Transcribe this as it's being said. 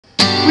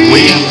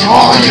We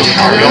are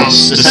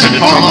Eukaryotes, descended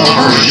from the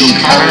first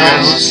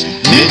Eukaryotes,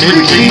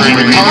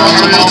 mid-retaining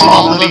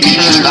all the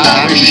features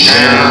that we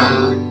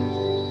share.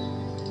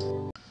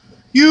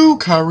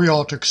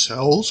 Eukaryotic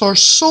cells are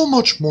so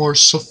much more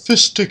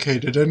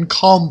sophisticated and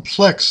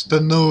complex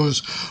than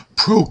those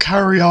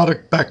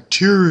prokaryotic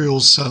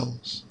bacterial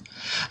cells.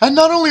 And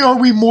not only are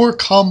we more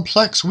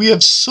complex, we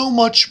have so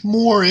much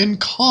more in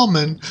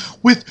common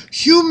with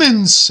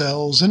human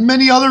cells and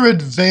many other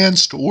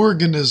advanced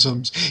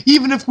organisms,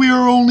 even if we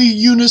are only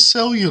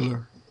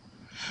unicellular.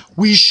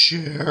 We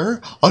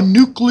share a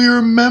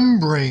nuclear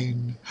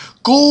membrane,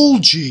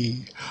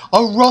 Golgi,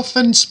 a rough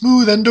and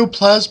smooth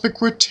endoplasmic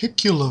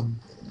reticulum.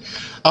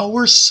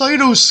 Our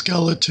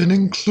cytoskeleton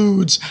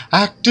includes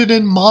actin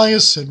and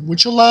myosin,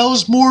 which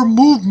allows more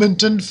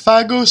movement and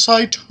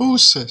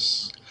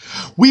phagocytosis.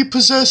 We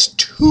possess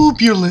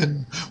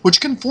tubulin, which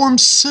can form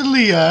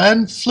cilia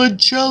and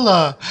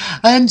flagella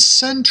and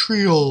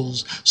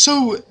centrioles.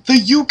 So the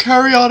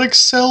eukaryotic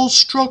cell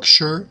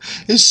structure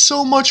is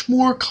so much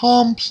more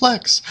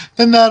complex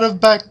than that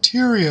of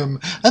bacterium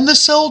and the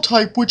cell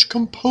type which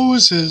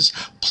composes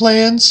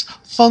plants,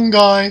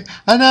 fungi,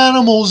 and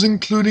animals,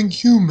 including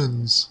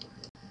humans.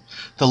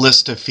 The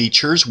list of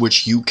features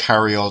which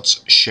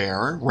eukaryotes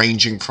share,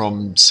 ranging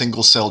from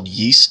single-celled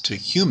yeast to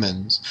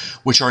humans,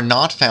 which are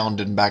not found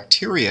in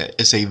bacteria,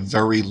 is a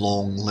very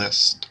long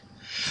list.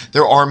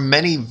 There are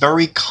many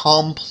very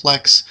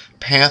complex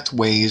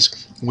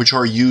pathways which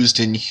are used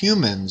in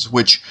humans,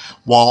 which,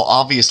 while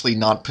obviously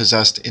not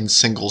possessed in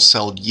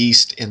single-celled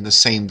yeast in the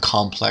same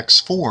complex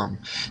form,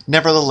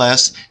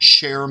 nevertheless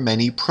share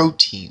many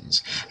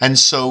proteins, and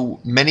so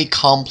many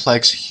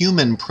complex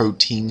human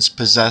proteins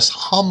possess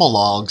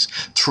homologs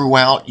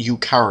throughout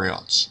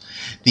eukaryotes.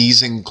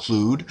 These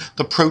include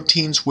the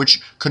proteins which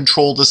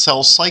control the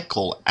cell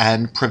cycle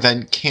and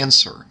prevent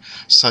cancer,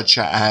 such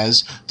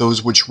as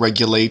those which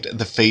regulate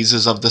the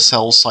phases of the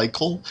cell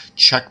cycle,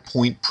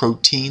 checkpoint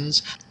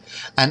proteins,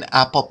 and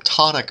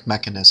apoptotic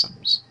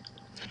mechanisms.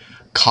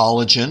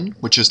 Collagen,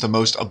 which is the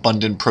most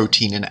abundant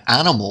protein in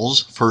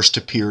animals, first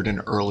appeared in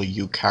early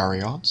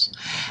eukaryotes,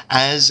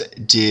 as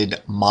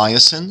did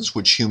myosins,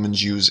 which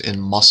humans use in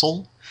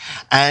muscle,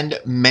 and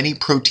many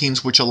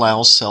proteins which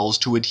allow cells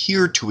to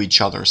adhere to each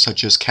other,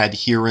 such as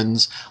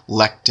cadherins,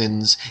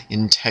 lectins,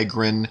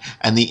 integrin,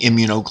 and the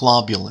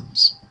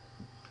immunoglobulins.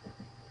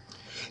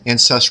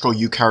 Ancestral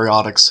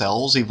eukaryotic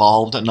cells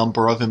evolved a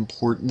number of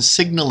important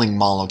signaling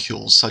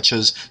molecules, such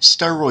as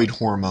steroid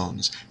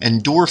hormones,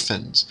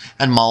 endorphins,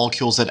 and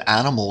molecules that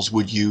animals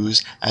would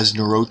use as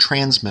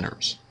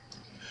neurotransmitters.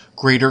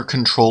 Greater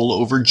control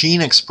over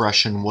gene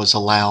expression was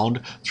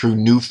allowed through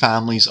new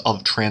families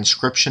of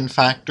transcription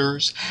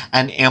factors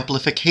and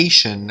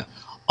amplification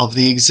of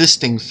the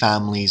existing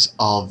families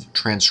of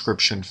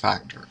transcription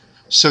factors.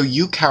 So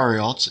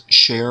eukaryotes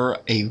share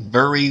a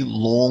very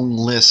long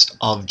list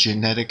of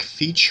genetic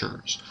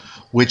features,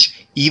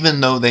 which, even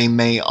though they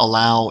may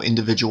allow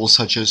individuals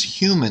such as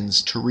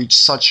humans to reach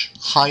such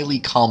highly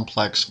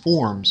complex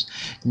forms,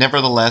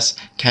 nevertheless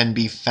can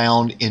be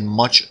found in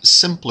much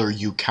simpler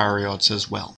eukaryotes as well.